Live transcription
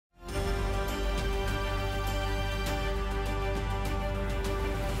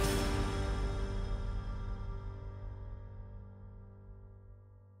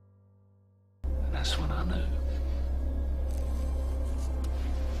knew.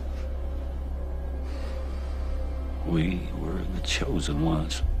 We were the chosen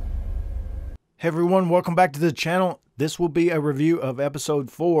ones. Hey everyone, welcome back to the channel. This will be a review of episode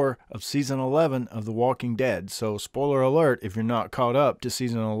 4 of season 11 of The Walking Dead. So spoiler alert if you're not caught up to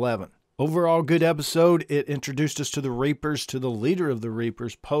season 11. Overall good episode. It introduced us to the Reapers, to the leader of the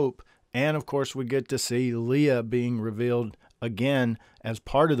Reapers, Pope. And of course we get to see Leah being revealed again as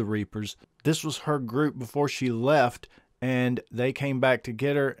part of the Reapers. This was her group before she left, and they came back to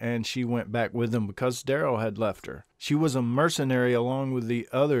get her, and she went back with them because Daryl had left her. She was a mercenary along with the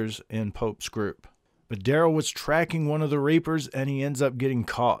others in Pope's group. But Daryl was tracking one of the Reapers, and he ends up getting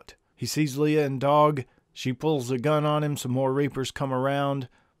caught. He sees Leah and Dog. She pulls a gun on him. Some more Reapers come around.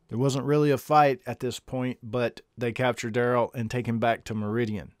 There wasn't really a fight at this point, but they capture Daryl and take him back to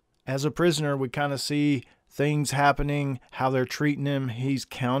Meridian. As a prisoner, we kind of see things happening, how they're treating him. He's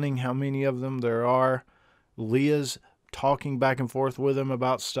counting how many of them there are. Leah's talking back and forth with him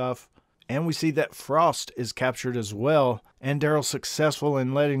about stuff. And we see that Frost is captured as well. And Daryl's successful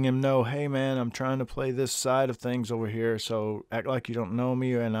in letting him know, hey man, I'm trying to play this side of things over here, so act like you don't know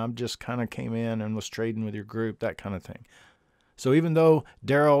me, and I'm just kind of came in and was trading with your group, that kind of thing. So even though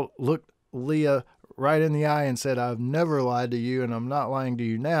Daryl looked Leah right in the eye and said, I've never lied to you and I'm not lying to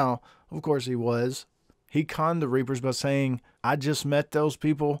you now, of course he was. He conned the Reapers by saying, I just met those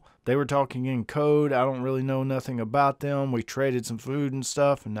people. They were talking in code. I don't really know nothing about them. We traded some food and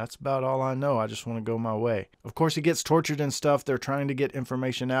stuff, and that's about all I know. I just want to go my way. Of course, he gets tortured and stuff. They're trying to get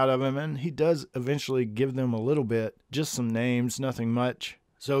information out of him, and he does eventually give them a little bit. Just some names, nothing much.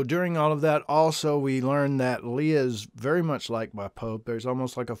 So during all of that, also, we learn that Leah is very much liked by Pope. There's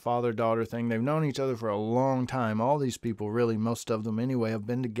almost like a father-daughter thing. They've known each other for a long time. All these people, really, most of them anyway, have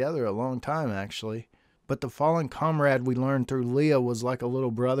been together a long time, actually. But the fallen comrade we learned through Leah was like a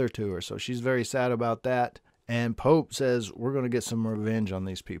little brother to her, so she's very sad about that. And Pope says, we're going to get some revenge on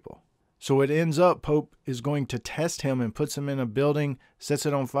these people. So it ends up, Pope is going to test him and puts him in a building, sets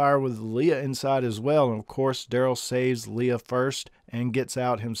it on fire with Leah inside as well. And of course, Daryl saves Leah first and gets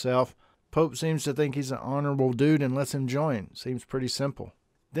out himself. Pope seems to think he's an honorable dude and lets him join. Seems pretty simple.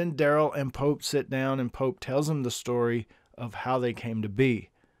 Then Daryl and Pope sit down, and Pope tells him the story of how they came to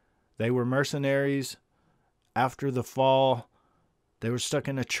be. They were mercenaries. After the fall, they were stuck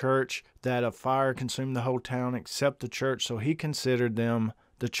in a church that a fire consumed the whole town except the church, so he considered them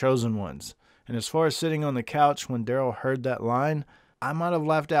the chosen ones. And as far as sitting on the couch when Daryl heard that line, I might have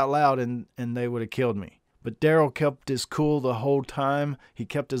laughed out loud and they would have killed me. But Daryl kept his cool the whole time. He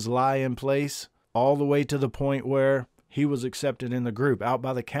kept his lie in place all the way to the point where he was accepted in the group. Out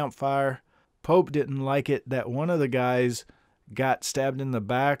by the campfire, Pope didn't like it that one of the guys got stabbed in the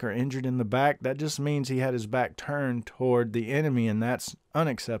back or injured in the back. That just means he had his back turned toward the enemy, and that's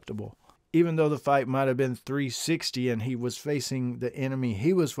unacceptable. Even though the fight might have been 360 and he was facing the enemy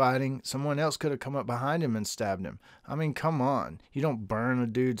he was fighting, someone else could have come up behind him and stabbed him. I mean, come on. You don't burn a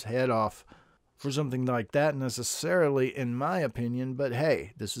dude's head off for something like that necessarily, in my opinion, but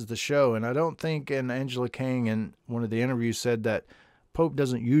hey, this is the show. And I don't think, and Angela Kang in one of the interviews said that Pope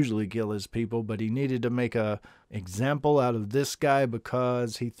doesn't usually kill his people, but he needed to make a example out of this guy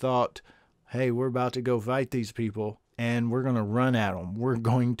because he thought, hey, we're about to go fight these people and we're going to run at them. We're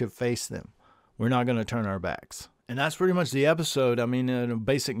going to face them. We're not going to turn our backs. And that's pretty much the episode. I mean, in a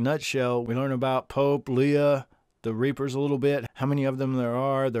basic nutshell, we learn about Pope, Leah, the Reapers a little bit, how many of them there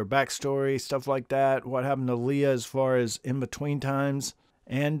are, their backstory, stuff like that, what happened to Leah as far as in-between times,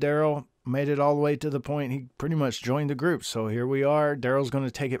 and Daryl made it all the way to the point he pretty much joined the group. So here we are. Daryl's going to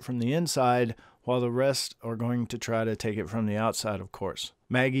take it from the inside while the rest are going to try to take it from the outside, of course.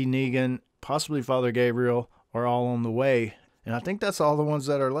 Maggie, Negan, possibly Father Gabriel are all on the way. And I think that's all the ones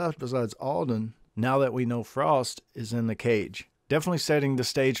that are left besides Alden, now that we know Frost is in the cage. Definitely setting the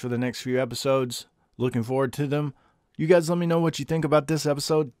stage for the next few episodes. Looking forward to them. You guys let me know what you think about this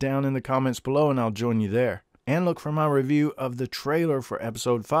episode down in the comments below, and I'll join you there. And look for my review of the trailer for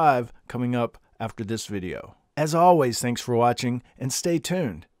episode 5 coming up after this video. As always, thanks for watching, and stay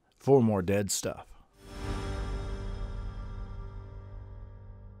tuned for more dead stuff.